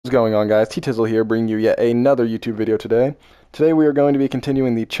going on, guys? T-Tizzle here, bringing you yet another YouTube video today. Today we are going to be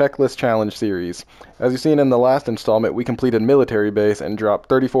continuing the Checklist Challenge series. As you've seen in the last installment, we completed Military Base and dropped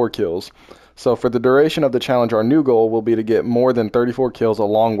 34 kills. So for the duration of the challenge, our new goal will be to get more than 34 kills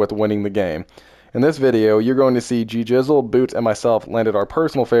along with winning the game. In this video, you're going to see G-Jizzle, Boots, and myself landed our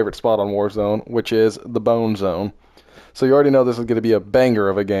personal favorite spot on Warzone, which is the Bone Zone. So you already know this is going to be a banger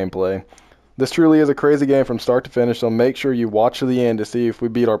of a gameplay. This truly is a crazy game from start to finish, so make sure you watch to the end to see if we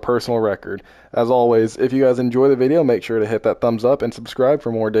beat our personal record. As always, if you guys enjoy the video, make sure to hit that thumbs up and subscribe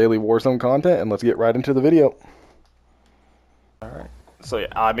for more daily Warzone content, and let's get right into the video. Alright. So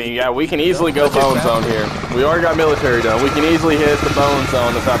yeah, we can easily go Bone Zone here. We already got military done. We can easily hit the Bone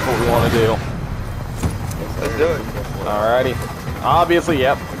Zone if that's what we want to do. Let's do it. Alrighty. Obviously,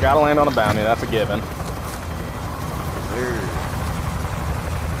 yep, gotta land on a bounty, that's a given.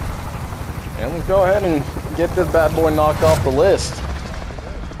 And let's go ahead and get this bad boy knocked off the list.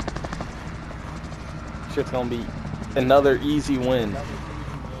 Shit's gonna be another easy win.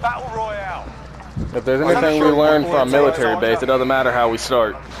 Battle Royale. If there's anything we learned from military base, it doesn't matter how we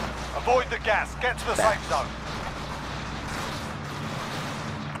start. Avoid the gas. Get to the safe zone.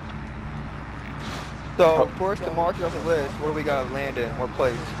 So, for us to mark it off the list, what do we got to land in? What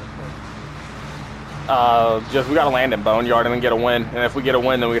place? We gotta land in Boneyard and then get a win. And if we get a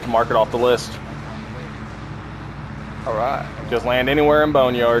win, then we get to mark it off the list. Alright. Just land anywhere in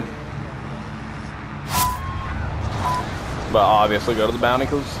Boneyard. But obviously go to the bounty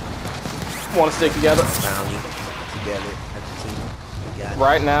because we want to stick together. Bounty together as a team. We got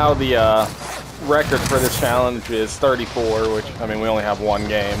Right now, the record for this challenge is 34, which, I mean, we only have one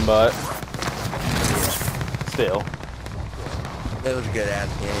game, but still. It was a good ass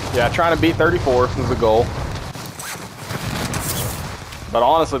game. Yeah, trying to beat 34 is the goal. But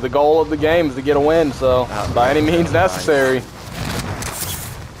honestly, the goal of the game is to get a win, so by any means necessary.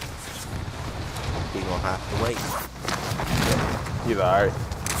 You're gonna have to wait. He's alright.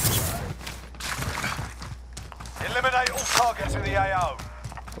 Eliminate all targets in the AO.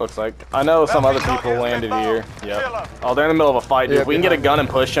 Looks like I know some other people landed here. Yep. Oh, they're in the middle of a fight, dude. If we can get a gun and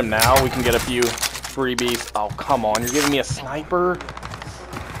push them now, we can get a few freebies. Oh, come on. You're giving me a sniper?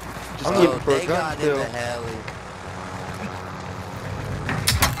 Just they got in the heli.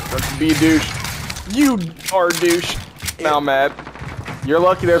 be a douche. You are a douche. Now I'm mad. You're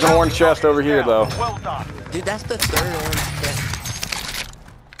lucky there's an orange chest over here, though. Well done. Dude, that's the third orange chest.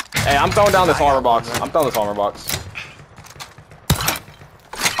 Hey, I'm throwing down this armor box.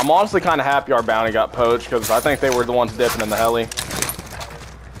 I'm honestly kind of happy our bounty got poached because I think they were the ones dipping in the heli.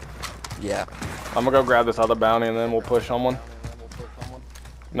 Yeah. I'm gonna go grab this other bounty and then we'll push on one.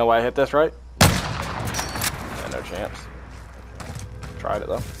 No way I hit this, right? Yeah, no chance. Tried it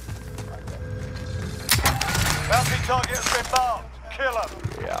though. Bounty target has been marked. Kill him.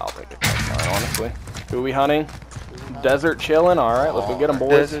 Yeah, I'll take it. Honestly. Who are we hunting? Desert chilling. All right, let's go get them,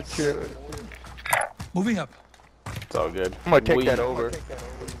 boys. Desert chilling. Moving up. It's all good. I'm gonna take that over.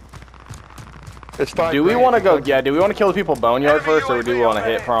 It's fine. Do we want to go? Yeah. Do we want to kill the people Boneyard first, or do we want to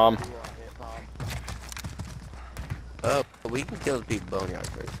hit prom? We can kill the people Boneyard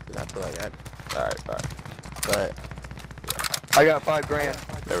first, because I feel like that. Alright. But I got $5 grand.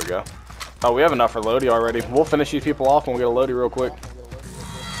 There we go. Oh, we have enough for Lodi already. We'll finish these people off and we'll get a Lodi real quick.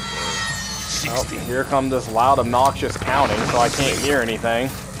 Oh, here comes this loud, obnoxious counting, so I can't hear anything.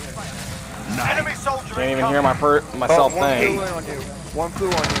 Enemy soldier Can't even hear myself think. One flew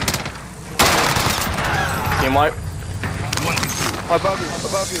on you. Team light.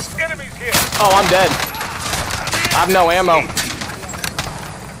 Above you. Enemies here. Oh, I'm dead. I have no ammo.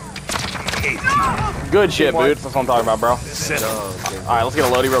 Good shit, Boots. That's what I'm talking about, bro. Alright, let's get a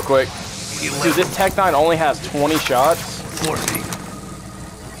Lodi real quick. Dude, this Tech 9 only has 20 shots.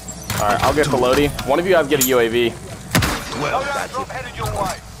 Alright, I'll get the Lodi. One of you guys get a UAV. Drop headed your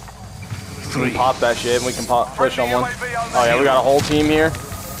way. We can pop that shit and we can push on one. Oh yeah, we got a whole team here.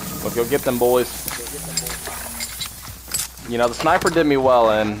 Let's go get them boys. You know, the sniper did me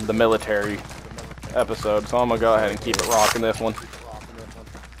well in the military episode, so I'm gonna go ahead and keep it rocking this one.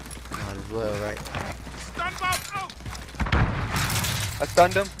 might as well, right? I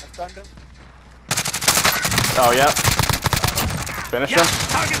stunned him. Oh, yeah. Finish him.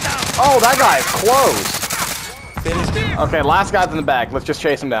 Oh, that guy is close. Finished him. Okay, last guy's in the back. Let's just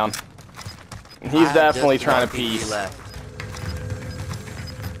chase him down. He's definitely trying to piece.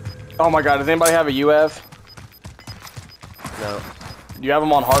 Oh my god, does anybody have a UAV? No. Do you have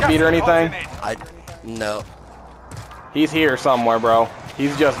him on heartbeat or anything? No. He's here somewhere, bro.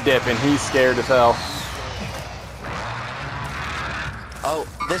 He's just dipping. He's scared as hell. Oh,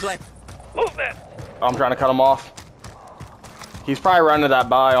 this way. Move that. I'm trying to cut him off. He's probably running that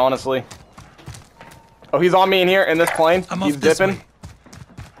by, honestly. Oh, he's on me in here, in this plane. I'm He's off this dipping. way.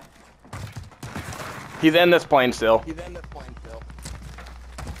 He's in this plane still.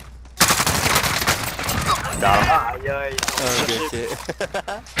 Got him. Oh, good shit.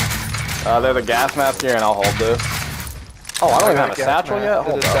 There's a gas mask here, and I'll hold this. Oh, I don't even have a satchel yet?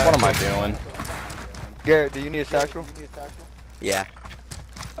 Hold up, what am I doing? Garrett, do you need a satchel? Yeah.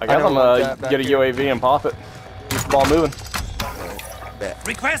 I guess I'm gonna get a UAV and pop it. Keep the ball moving. Bet.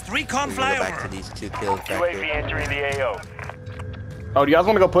 Request recon We go back to flyover. these 2 kills back UAV there. entering the AO. Oh, do you guys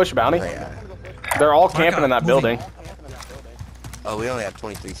want to go push bounty? Oh, yeah. They're all camping in that moving. building. Oh, we only have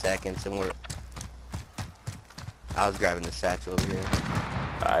 23 seconds, and we're... I was grabbing the satchel over here.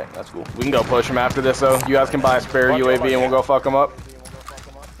 Alright, that's cool. We can go push them after this, though. You guys can buy a spare UAV and we'll go fuck them up.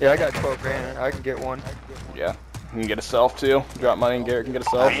 Yeah, I got 12 grand. I can get one. Yeah. You can get a self, too. Drop money and Garrett can get a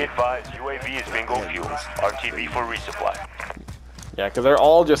self. Be advised, UAV is bingo fuel. RTB for resupply. Yeah, because they're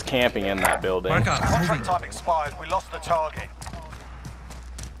all just camping in that building. Mark out. Contract Moving. time expired. We lost the target.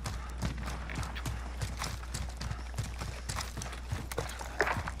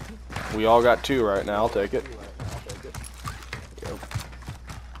 We all got 2 right now. I'll take it.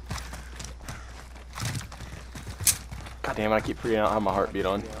 God damn it, I keep forgetting I don't have my heartbeat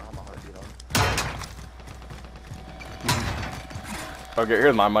on. Okay,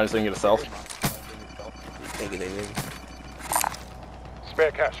 here's my money so you can get a self. Thank you, David.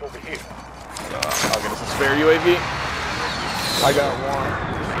 Spare cash over here. I'll get us a spare UAV. I got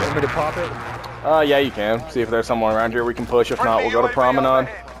one. You want me to pop it? Yeah, you can. See if there's someone around here we can push. If not, we'll go to Promenade.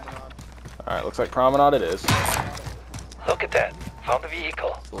 Alright, looks like Promenade it is. Look at that. Found the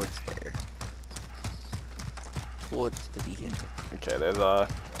vehicle. Towards there. Towards the vehicle. Okay, there's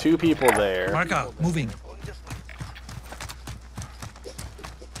 2 people there. Mark out. Moving.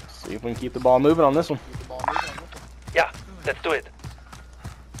 See if we can keep the ball moving on this one. Yeah, let's do it.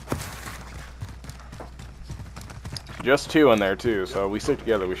 Just 2 in there too, so we stick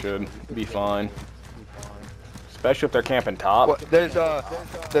together we should be fine. Especially if they're camping top. What? There's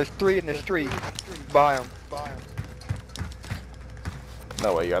 3 in the street. Buy them.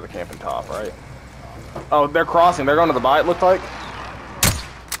 No way you guys are camping top, right? Oh, they're crossing. They're going to the buy, it looked like.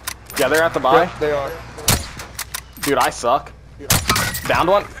 Yeah, they're at the buy. Yep, they are. Dude, I suck. Downed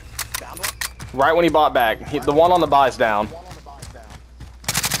one. Right when he bought back. The one on the buy's down.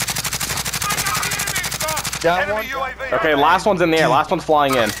 Down one. Okay, last one's in the air. Last one's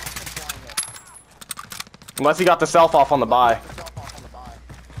flying in. Unless he got the self off on the buy.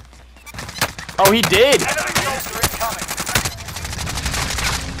 Oh, he did!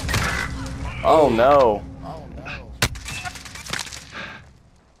 Oh no.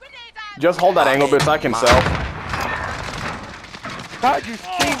 Just hold that angle, Boots. I can self. How'd you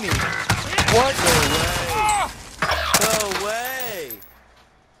see me? What? No way!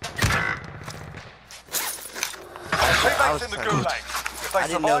 Teammates in the gulag. If they I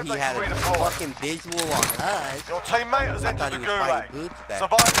didn't know survive, he they had can a redeploy. fucking visual on us. Your teammate has I entered thought the he was fighting gulag. Boots back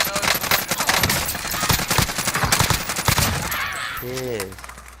Survive. Yes.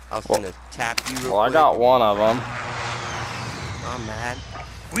 I was gonna tap you real Well, I quick. got one of them. I'm mad.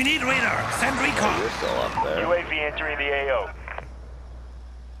 We need radar. Send recon. You're still up there. UAV entering the AO.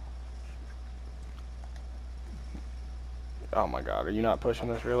 Oh my god, are you not pushing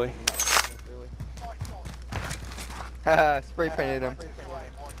this really? Haha, spray painted him.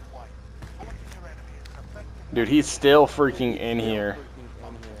 Dude, he's still freaking in here.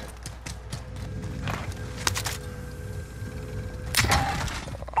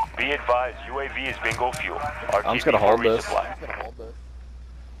 Be advised, UAV is bingo fuel. I'm just gonna RTB for hold this. resupply.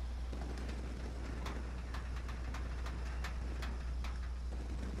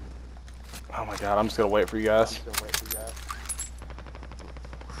 Oh my god, I'm just gonna wait for you guys.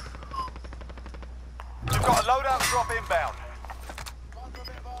 You've got a loadout drop inbound.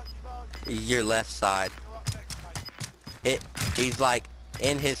 Your left side. He's like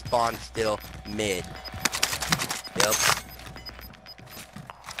in his spawn still, mid. Yep.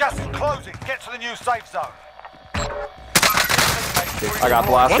 Gas is closing. Get to the new safe zone. I got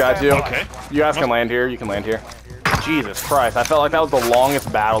the last guy too. Okay. You guys can land here, you can land here. Jesus Christ, I felt like that was the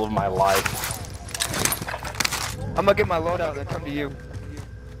longest battle of my life. I'm gonna get my loadout and come to you.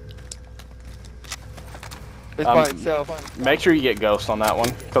 It's Um, by itself. Make sure you get ghosts on that one,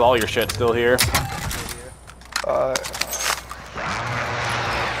 because all your shit's still here.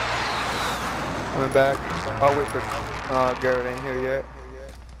 Coming back. I'll wait for Garrett ain't here yet.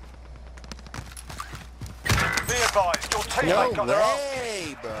 Be advised, your teammate No got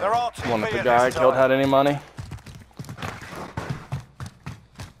way, their bro. RTB One if the at guy this killed time. had any money.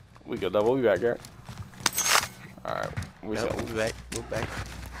 We good though, we'll be back, Garrett. Alright. We No, see, move back. Move back.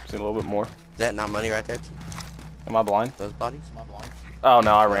 see a little bit more. Is that not money right there? Am I blind? Those bodies? Oh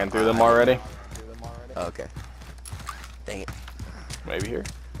no, I ran through them already. Oh, okay. Dang it. Maybe here.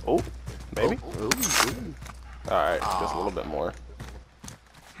 Oh, maybe. Ooh, ooh. All right, just a little bit more.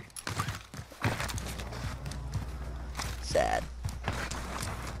 Sad.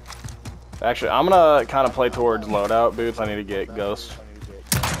 Actually, I'm gonna kind of play towards loadout boots. I need to get Ghost.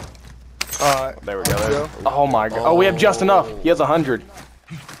 There we go. There. Oh my god. Oh, we have just enough. He has 100.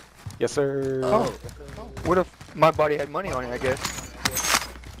 Yes, sir. Oh. What if my buddy had money on it, I guess?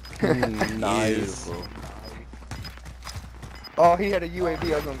 Nice. Beautiful. Oh, he had a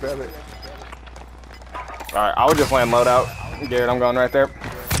UAV, I was gonna grab it. All right, I would just land loadout. Garrett, I'm going right there.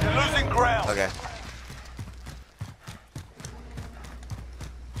 You're losing ground. Okay.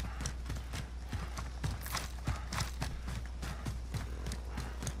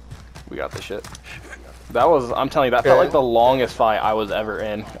 We got this shit. That was, I'm telling you, that felt like the longest fight I was ever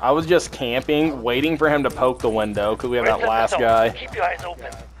in. I was just camping, waiting for him to poke the window, because we have that last guy. Keep your eyes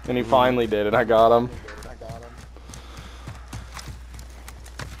open. And he finally did it. I got him.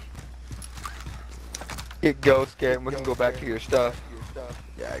 Get Ghost, Garrett, and we can go back to your stuff.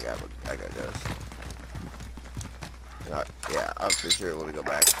 Yeah, I got those. Yeah, I'm for sure want to go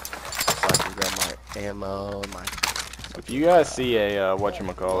back. So I can grab my ammo, my... If you guys see a,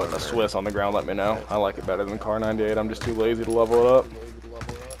 whatchamacallit, a Swiss on the ground, let me know. I like it better than Car 98. I'm just too lazy to level it up.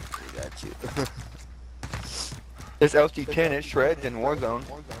 We got you. This LC-10, it shreds in Warzone.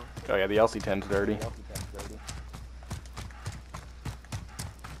 Oh yeah, the LC-10's dirty.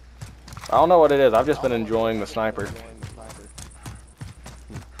 I don't know what it is. I've just been enjoying the sniper.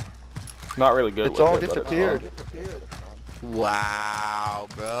 Not really good It's with all it, but disappeared. Wow,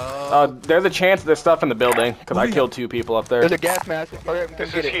 bro. There's a chance there's stuff in the building, because I killed 2 people up there. There's a gas mask. Hurry up and come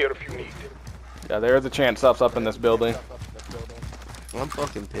get it. Here if you need. Yeah, there is a chance stuff's up in this building. I'm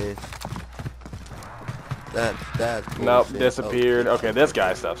fucking pissed. That's bullshit. Nope, disappeared. Oh, Okay, this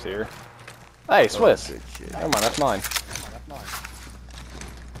guy's stuff's here. Hey, Swiss. good shit. Never mind, that's mine.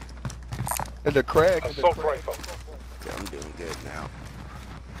 There's a Craig. Assault rifle. Yeah, I'm doing good now.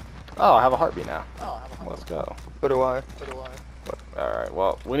 Oh, I have a heartbeat now. Let's go. So do I. Alright,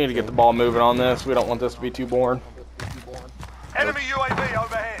 well, we need to get the ball moving on this. We don't want this to be too boring. Enemy UAV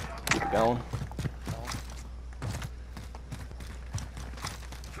overhead. Keep it going.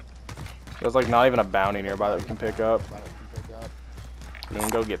 There's like not even a bounty nearby that we can pick up. We can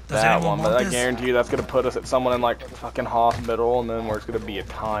go get Does that anyone one, but want I this? guarantee you that's gonna put us at someone in like fucking hospital, and then we're just gonna be a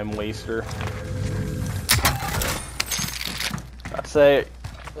time waster. I'd say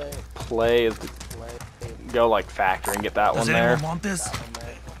play is to go like factory and get that Does one there. anyone want this?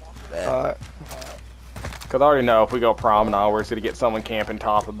 Cause I already know if we go promenade, we're just gonna get someone camping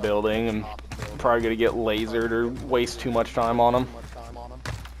top of the building, and probably gonna get lasered or waste too much time on them.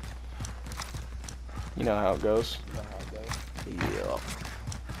 You know how it goes. Yeah.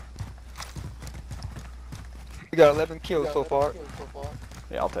 We got 11 kills so far.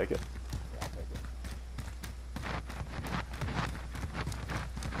 Yeah, I'll take it.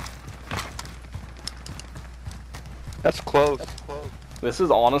 That's close. This is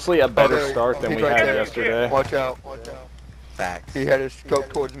honestly a better there he- start than he's we right had there. yesterday. Watch out. Facts. He had his scope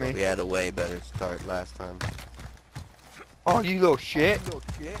towards me. We had a way better start last time. Oh, you little shit.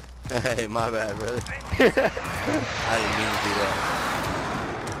 Hey, my bad, brother. I didn't mean to do that.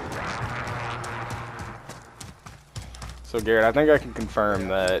 So Garrett, I think I can confirm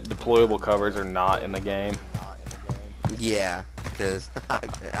that deployable covers are not in the game. Yeah, because I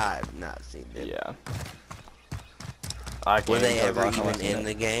have not seen them. Yeah. I can't Were they even ever tell you even in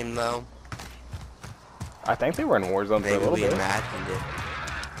the game, though? I think they were in Warzone for a Maybe little we bit. imagined it.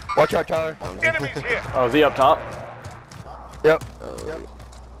 Watch out, Tyler. Enemies here. Oh, is he up top? Yep. Oh,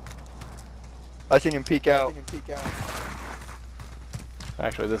 I seen him peek out.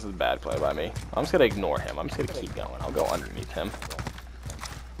 Actually, this is a bad play by me. I'm just gonna ignore him. I'm just gonna keep going. I'll go underneath him.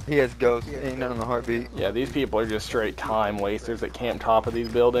 He has ghosts. Ain't none on the heartbeat. Yeah, these people are just straight time wasters that camp top of these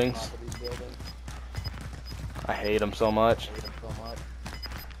buildings. I hate them so much.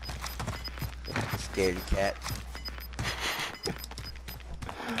 scaredy cat.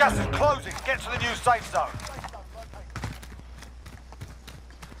 Gas is closing. Get to the new safe zone.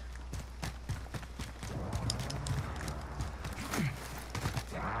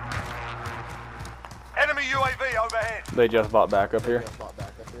 Enemy UAV overhead. They just bought back up here.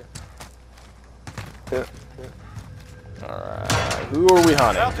 Yeah. Alright, who are we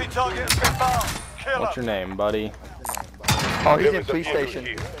hunting? Bounty target has been marked. Kill What's your name, buddy? Oh, he's in police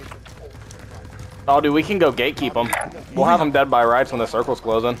station. Oh, dude, we can go gatekeep them. We'll have them dead by rights when the circle's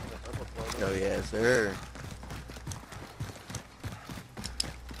closing. Oh, yes, sir.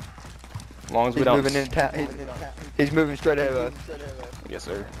 As long as we He's don't. moving in town. He's moving straight ahead of us. Yes,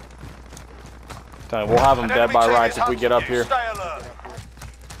 sir. Tell you, we'll have him An dead enemy by team rights is if we get up hunting you. here. Stay alert.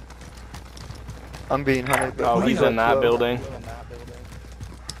 I'm being hunted. But Oh, he's in that slow. building.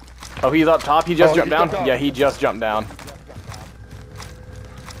 Oh, he's up top. He just Oh, jumped he down. jumped off. Yeah, he just jumped down.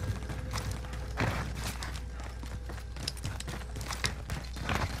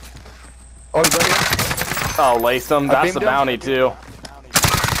 Oh, he's right here. Oh, laced him. That's beamed the him. bounty too.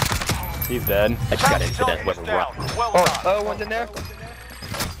 He's dead. I just got Bounty into that target is weapon down. rock. Well Oh, done. one's in there.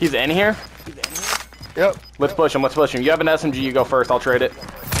 He's in here. Yep. Let's push him. Let's push him. You have an SMG. You go first. I'll trade it.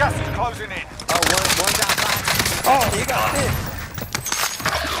 Gas is closing in. Oh, you got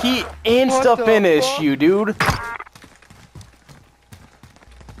this. He What insta the finished fuck? you, dude.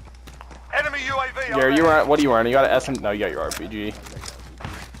 Enemy UAV Gary, you overhead. are. What are you wearing? You got an SM? No, you got your RPG.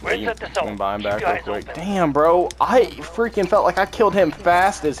 Yeah, you can buy him back real quick. Damn, bro. I freaking felt like I killed him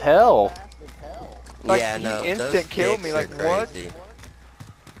fast as hell. Like, yeah, he no. instant those killed sticks me, are like, what? crazy.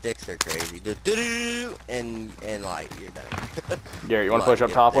 Sticks are crazy. Do-do-do, and like you're done. Gary, you want to Like, push up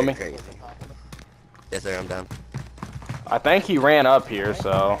yeah, top with they're me? Crazy. Yes, sir. I'm done. I think he ran up here,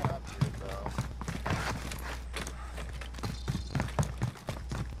 so.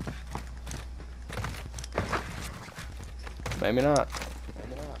 Maybe not.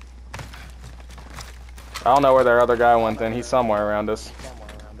 I don't know where their other guy went then. He's somewhere around us.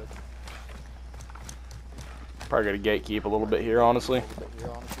 Probably got to gatekeep a little bit here, honestly.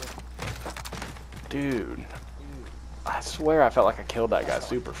 Dude. I swear I felt like I killed that guy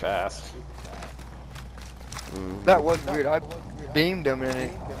super fast. That was weird. I beamed him and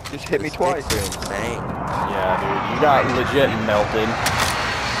it just hit me The twice. sticks are insane. Yeah, dude. You got legit melted.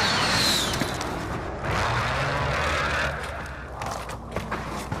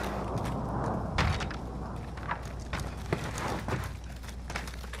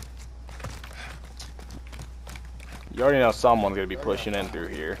 You already know someone's gonna be pushing in through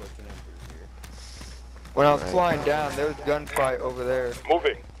here. When I was flying down, there was gunfight over there.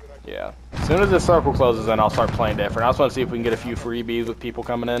 Moving. Yeah. As soon as this circle closes in, I'll start playing different. I just want to see if we can get a few freebies with people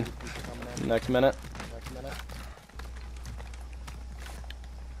coming in next minute.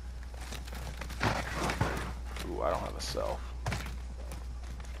 Ooh, I don't have a self.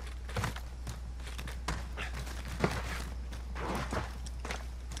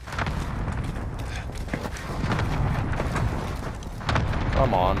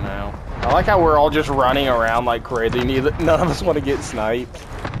 Come on now. I like how we're all just running around like crazy. None of us want to get sniped.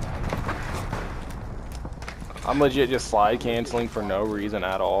 I'm legit just slide canceling for no reason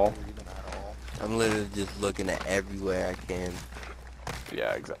at all. I'm literally just looking at everywhere I can.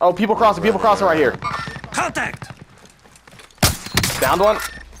 Yeah, exactly. Oh, people crossing right here. Contact! Downed one.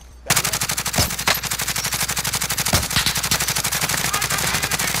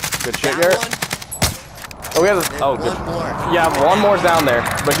 Good shit, Down Garrett. one. Oh, we have There's oh, one good. more. Yeah, one more's down there,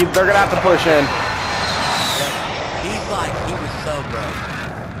 but they're gonna have to push in. He's like, he was so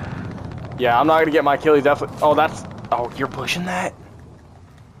broke. Yeah, I'm not gonna get my kill. He's definitely. Oh, that's. Oh, you're pushing that.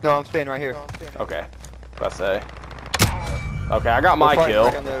 No, I'm staying right here. Okay, let's say. Okay, I got my We're fighting kill.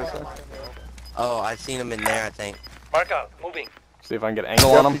 right on the other side. Oh, I seen him in there, I think. Mark out. Moving. See if I can get an angle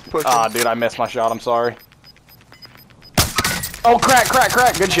Yep, on him. he's pushing. Ah, dude, I missed my shot. I'm sorry. Oh, crack.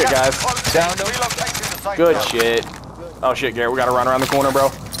 Good shit, guys. Down them. Relocating the safe Good zone. shit. Oh shit, Garrett, we gotta run around the corner, bro.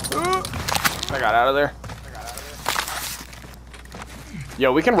 I got out of there.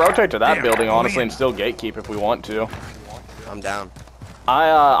 Yo, we can rotate to that building, honestly, and still gatekeep if we want to. I'm down.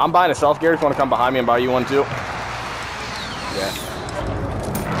 I'm buying a self, Garrett. If you want to come behind me and buy you one too. Yeah.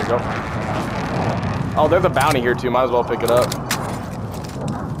 There you go. Oh, there's a bounty here too. Might as well pick it up.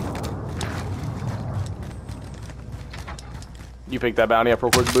 You pick that bounty up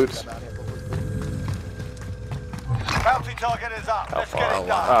real quick, Boots. Bounty target is up. Let's get far? it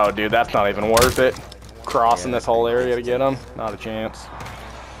done. Oh, dude, that's not even worth it. Crossing this whole area to get him. Not a chance.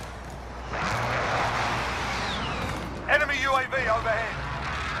 Enemy UAV overhead.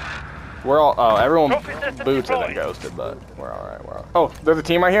 We're all, oh, everyone, Trophy system Boots isn't deployed. ghosted, but we're alright, we're alright. Oh, there's a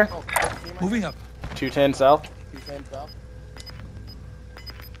team right here. Moving up. 210 south.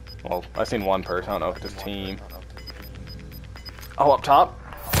 Well, I've seen one person, I don't know if it's a team. Oh, up top.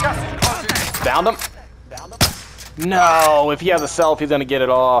 Gas is closing in. Downed him. No, if he has a self, he's gonna get it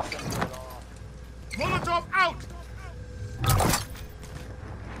off. Molotov out.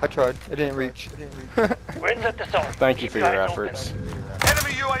 I tried. It didn't reach. We're inside the zone. Thank you for your efforts.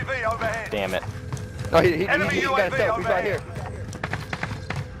 Enemy UAV overhead. Damn it. No, he Enemy got UAV himself. He's right overhead. here.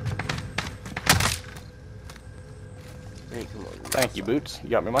 Hey, come on. Thank you, Boots. You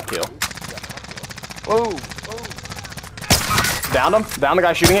got me my kill. Whoa. Downed him. Down the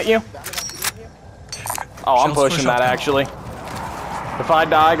guy shooting at you. Oh, I'm Shells for pushing that shotgun. actually. If I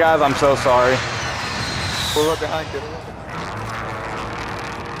die, guys, I'm so sorry. We're right behind you.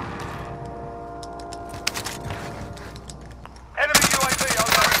 Enemy UAV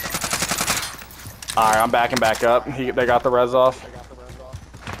overhead. Alright, I'm backing back up. They got the res off.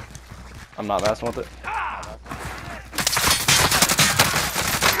 I'm not messing with it.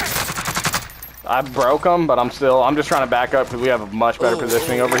 I broke them, but I'm just trying to back up because we have a much better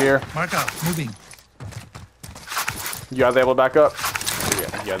positioning over here. Mark out. Moving. You guys able to back up?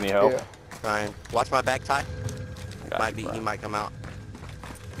 Yeah. You guys need help? Yeah. Ryan, watch my back tie. Got Might it, be, bro. he might come out.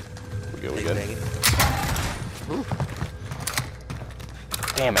 We good, we Big good. negative.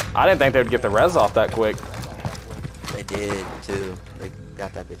 Damn it. I didn't think they would get the res off that quick. They did too. They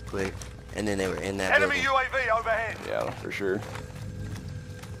got that bitch quick. And then they were in that Enemy building. UAV overhead. Yeah, for sure.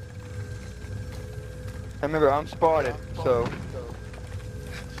 I remember I'm spotted, so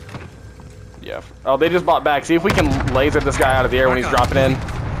Yeah. Oh, they just bought back. See if we can laser this guy out of the air when he's dropping in.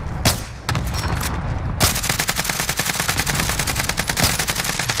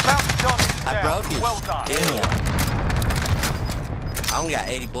 Mountain target is I down. broke his Well done. damn. I only got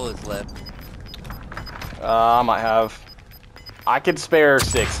 80 bullets left. I might have. I could spare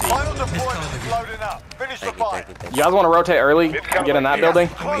 60. Final deployment is loading up. Finish the Thank you, fight. thank you, thank You you. guys want to rotate early and get in that building?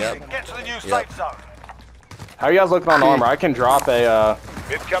 Closing. Yep. Get to the new Yep. safe zone. How are you guys looking on armor? I can drop a,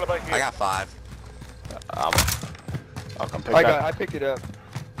 I got 5. I'll come pick I that. picked it up.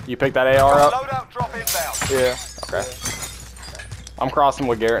 You pick that AR up? Loadout drop inbound. Yeah. Okay. I'm crossing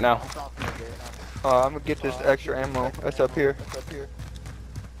with Garrett now. I'm gonna get this extra ammo. That's up here.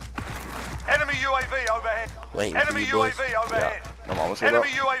 Enemy UAV overhead. Waiting for Enemy you boys. UAV overhead. I'm almost here, bro.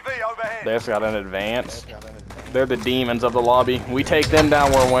 Enemy UAV overhead. They just got an advance. They're the demons of the lobby. We take them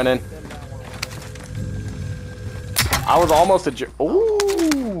down, we're winning. I was almost a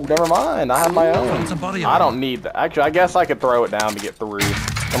ooh, never mind. I have my own. Somebody I don't need that. Actually, I guess I could throw it down to get through.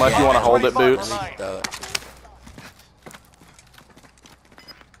 Unless you want to hold it, Boots. So,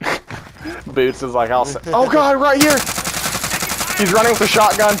 Boots is like, I'll say, oh god, right here! He's running with a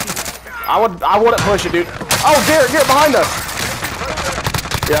shotgun. I wouldn't push it, dude. Oh, Garrett, get behind us!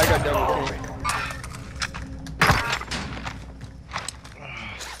 Yeah, I got double team.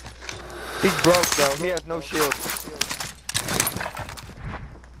 He's broke though. He has no shield.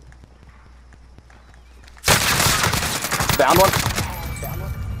 Down one.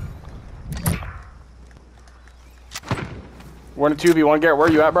 We're in a 2v1, Garrett. Where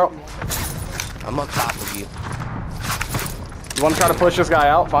are you at, bro? I'm on top of you. You want to try to push this guy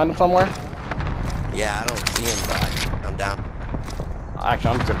out? Find him somewhere? Yeah, I don't see him, but I'm down.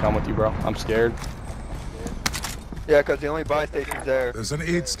 Actually, I'm just gonna come with you, bro. I'm scared. Yeah, cause the only buy station's there. There's an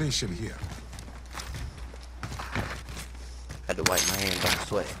aid station here. Had to wipe my hands on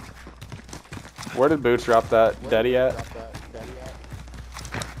sweat. Where did Boots drop that Daddy at? Right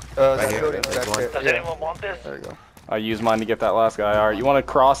That here. building's back There's there. one. Yeah. want this? There you go. I used mine to get that last guy. Alright, you want to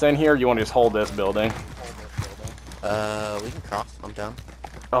cross in here or you want to just hold this building? We can cross. I'm down.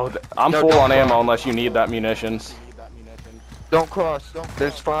 Oh, I'm No, full don't on ammo cross. unless you need that munitions. Don't cross.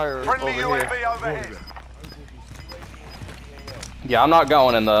 There's fire Friendly over here. UAV overhead. Yeah, I'm not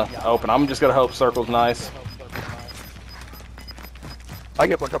going in the open. I'm just gonna hope circle's nice. I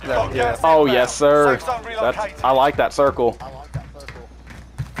get up on top of that. Yeah. Oh yes, sir. Safe zone That's, relocated. I like that circle.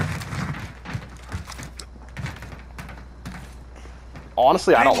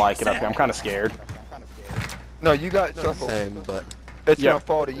 Honestly, I don't like it up here. I'm kind of scared. No, you got circle. Same, but It's Yeah. gonna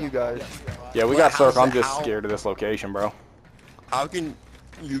fall to you guys. Yeah, we Well, got circle. I'm how's it- just how- scared of this location, bro. how can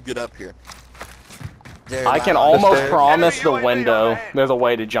you get up here? I can almost promise the window. There's a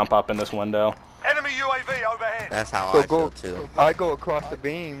way to jump up in this window. Enemy UAV overhead. That's how So I go. feel too. I go across the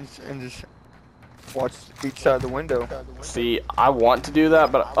beams and just watch each side of the window. See, I want to do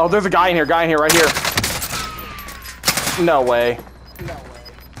that, but oh, there's a guy in here. Guy in here, right here. No way.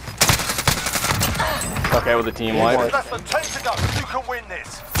 Okay, with the team wipe. Less than 10 to go. You can win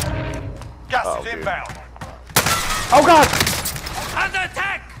this. Gas Oh, is dude. inbound. Oh god! Under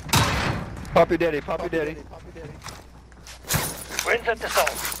attack! Poppy daddy, poppy daddy. We're inside the zone.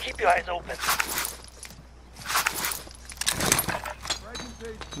 Keep your eyes open.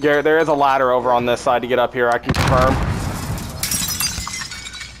 Garrett, there is a ladder over on this side to get up here. I can confirm.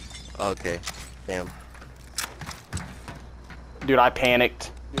 Okay. Damn. Dude, I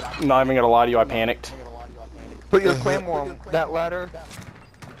panicked. I'm not even gonna lie to you, I panicked. Put your claymore on that ladder.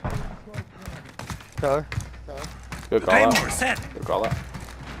 Tyler. Good call out. Claymore set. Good call out.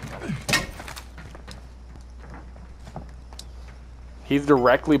 He's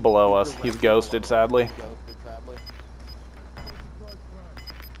directly below us. He's ghosted, sadly.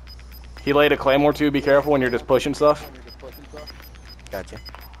 He laid a claymore too. Be careful when you're just pushing stuff. Gotcha.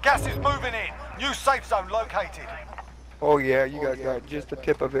 Gas is moving in. New safe zone located. Oh yeah, you guys got just the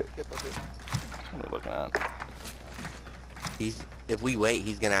tip of it. What are we looking at? If we wait,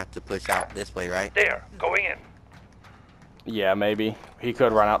 he's gonna have to push out this way, right? There, going in. Yeah, maybe. He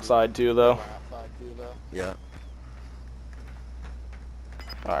could run outside too, though. Yeah.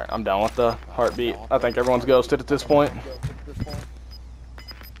 Alright, I'm done with the heartbeat. I think everyone's ghosted at this point.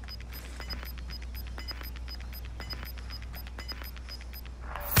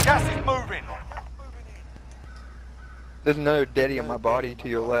 Gas is moving. There's another deady on my body to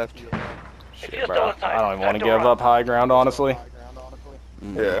your left. Shit, bro. I don't even want to give up high ground, honestly.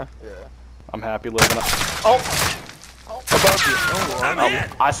 Yeah. I'm happy living up. Oh! Above you. Oh,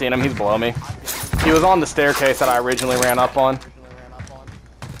 I seen him. He's below me. He was on the staircase that I originally ran up on.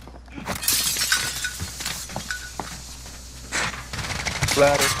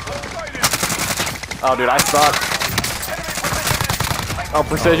 ladder. Oh, dude, I suck. Oh,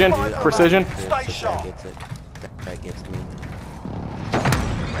 precision. Precision. Stay sharp. That gets me.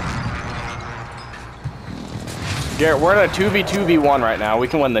 Garrett, we're in a 2v2v1 right now. We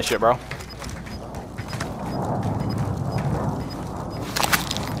can win this shit, bro.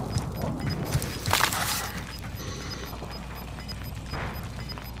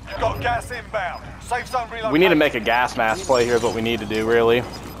 You've got gas inbound. Safe zone relocated. We need to make a gas mask play. Here's what we need to do, really.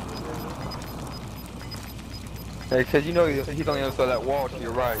 Because you know he's on the other side of that wall to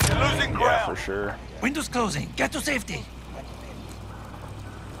your right. You're losing Yeah, ground. for sure. Windows closing. Get to safety.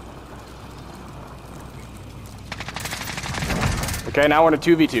 Okay, now we're in a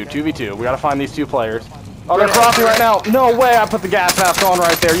 2v2. 2v2. We gotta find these two players. Oh, they're crossing right now. No way I put the gas mask on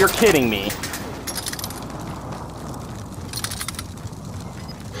right there. You're kidding me.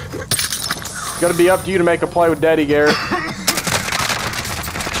 It's gonna be up to you to make a play with Daddy, Garrett.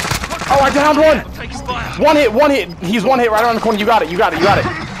 Oh, I downed one! One hit. He's one hit right around the corner. You got it. Is that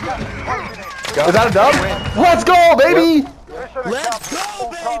a dub? Let's go, baby! Let's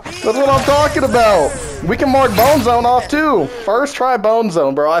go, baby! That's what I'm talking about. We can mark Bone Zone off too. First try Bone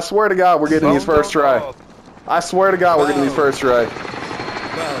Zone, bro. I swear to God, we're getting these first try. I swear to God, we're getting these first try.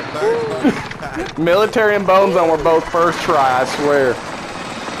 Military and Bone Zone were both first try. I swear.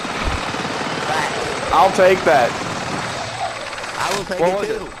 I'll take that. I will take What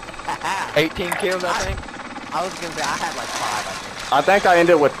it was too. 18 kills, I think. I was gonna say I had like 5, I think. I think I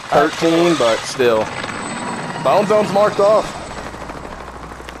ended with 13, but still. Bone Zone's marked off.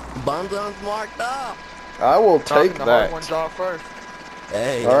 Bone Zone's marked up. I will take The hard that. ones off first.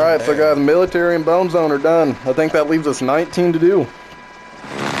 Hey. All right, so guys, Military and Bone Zone are done. I think that leaves us 19 to do.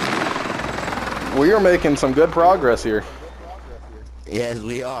 We are making some good progress here. Yes,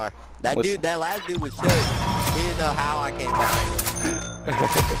 we are. That last dude was shook. He didn't know how I came back.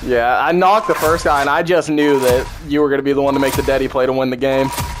 Yeah, I knocked the first guy, and I just knew that you were going to be the one to make the Daddy play to win the game.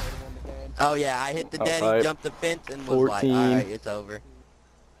 Oh yeah, I hit the Outside. daddy, jumped the fence, and was 14. like, alright, it's over.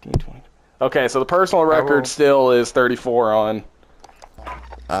 20. Okay, so the personal record still is 34 on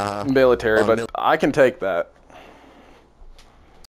Military, but I can take that.